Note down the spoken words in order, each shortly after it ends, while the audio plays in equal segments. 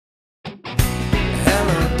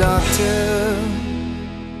cocktail.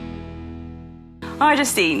 Hi,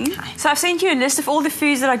 Justine. Hi. So I've sent you a list of all the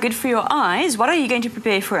foods that are good for your eyes. What are you going to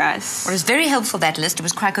prepare for us? Well, it was very helpful, that list. It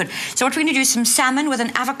was quite good. So what we're going to do is some salmon with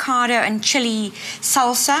an avocado and chilli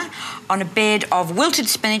salsa on a bed of wilted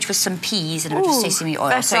spinach with some peas and a bit of sesame oil.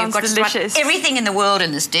 That so sounds you've got delicious. everything in the world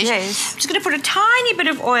in this dish. Yes. I'm just going to put a tiny bit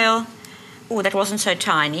of oil, oh, that wasn't so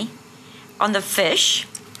tiny, on the fish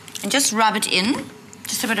and just rub it in.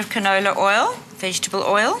 Just a bit of canola oil, vegetable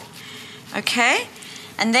oil. Okay.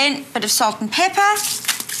 And then a bit of salt and pepper.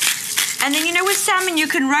 And then, you know, with salmon, you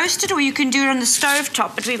can roast it or you can do it on the stove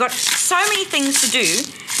top. But we've got so many things to do.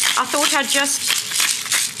 I thought I'd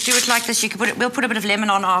just do it like this. We'll put a bit of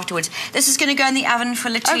lemon on afterwards. This is going to go in the oven for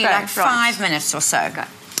literally 5 minutes or so. Okay.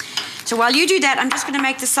 So while you do that, I'm just going to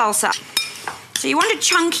make the salsa. So you want a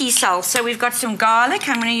chunky salsa. We've got some garlic.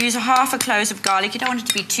 I'm going to use half a clove of garlic. You don't want it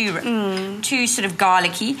to be too sort of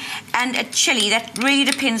garlicky. And a chilli. That really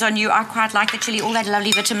depends on you. I quite like the chilli. All that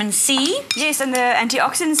lovely vitamin C. Yes, and the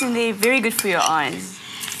antioxidants in there, very good for your eyes.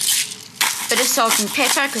 Bit of salt and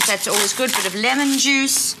pepper, because that's always good. Bit of lemon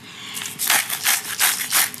juice.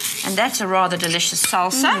 And that's a rather delicious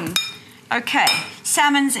salsa. Okay,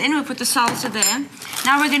 salmon's in. We'll put the salsa there.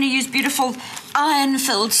 Now we're going to use beautiful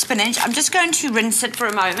iron-filled spinach. I'm just going to rinse it for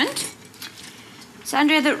a moment. So,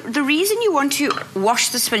 Andrea, the reason you want to wash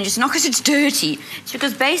the spinach is not because it's dirty. It's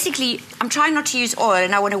because basically I'm trying not to use oil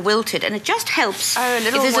and I want to wilt it, and it just helps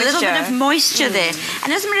if there's a little bit of moisture there. And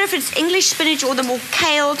it doesn't matter if it's English spinach or the more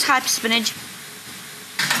kale-type spinach.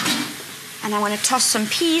 And I want to toss some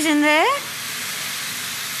peas in there.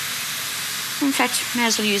 In fact, may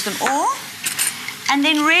as well use them all. And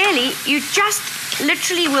then really, you just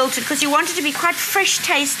literally wilt it because you want it to be quite fresh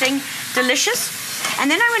tasting, delicious.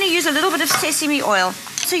 And then I'm going to use a little bit of sesame oil.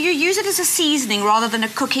 So you use it as a seasoning rather than a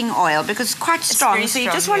cooking oil because it's quite strong. So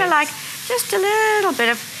you just want to like, just a little bit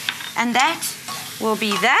of, and that will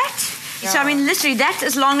be that. Yeah. So I mean, literally that's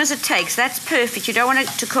as long as it takes. That's perfect. You don't want it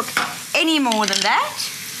to cook any more than that.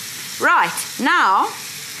 Right, now,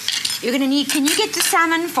 you're going to need, can you get the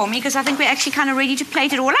salmon for me? Because I think we're actually kind of ready to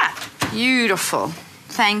plate it all up. Beautiful.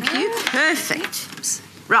 Thank you. Perfect.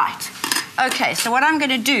 Right. Okay, so what I'm going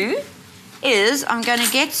to do is I'm going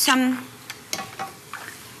to get some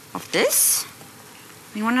of this.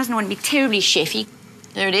 I mean, one doesn't want to be terribly chefy.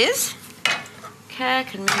 There it is. Okay, I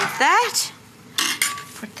can move that.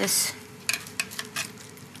 Put this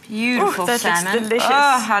beautiful salmon. Looks delicious.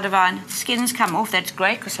 Oh, how divine. Skin's come off. That's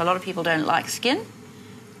great because a lot of people don't like skin.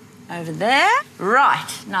 Over there.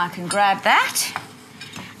 Right. Now I can grab that.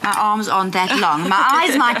 My arms aren't that long. My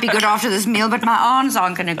eyes might be good after this meal, but my arms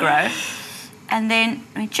aren't going to grow. And then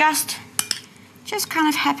I mean, just kind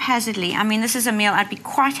of haphazardly. I mean, this is a meal I'd be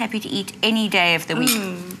quite happy to eat any day of the week.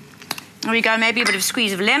 There we go. Maybe a bit of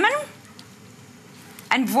squeeze of lemon.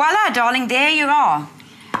 And voila, darling, there you are.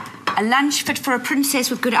 A lunch fit for a princess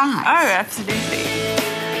with good eyes. Oh, absolutely.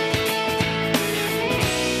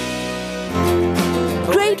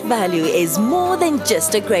 Great value is more than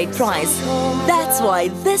just a great price. That's why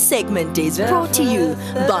this segment is brought to you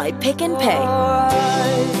by Pick n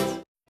Pay.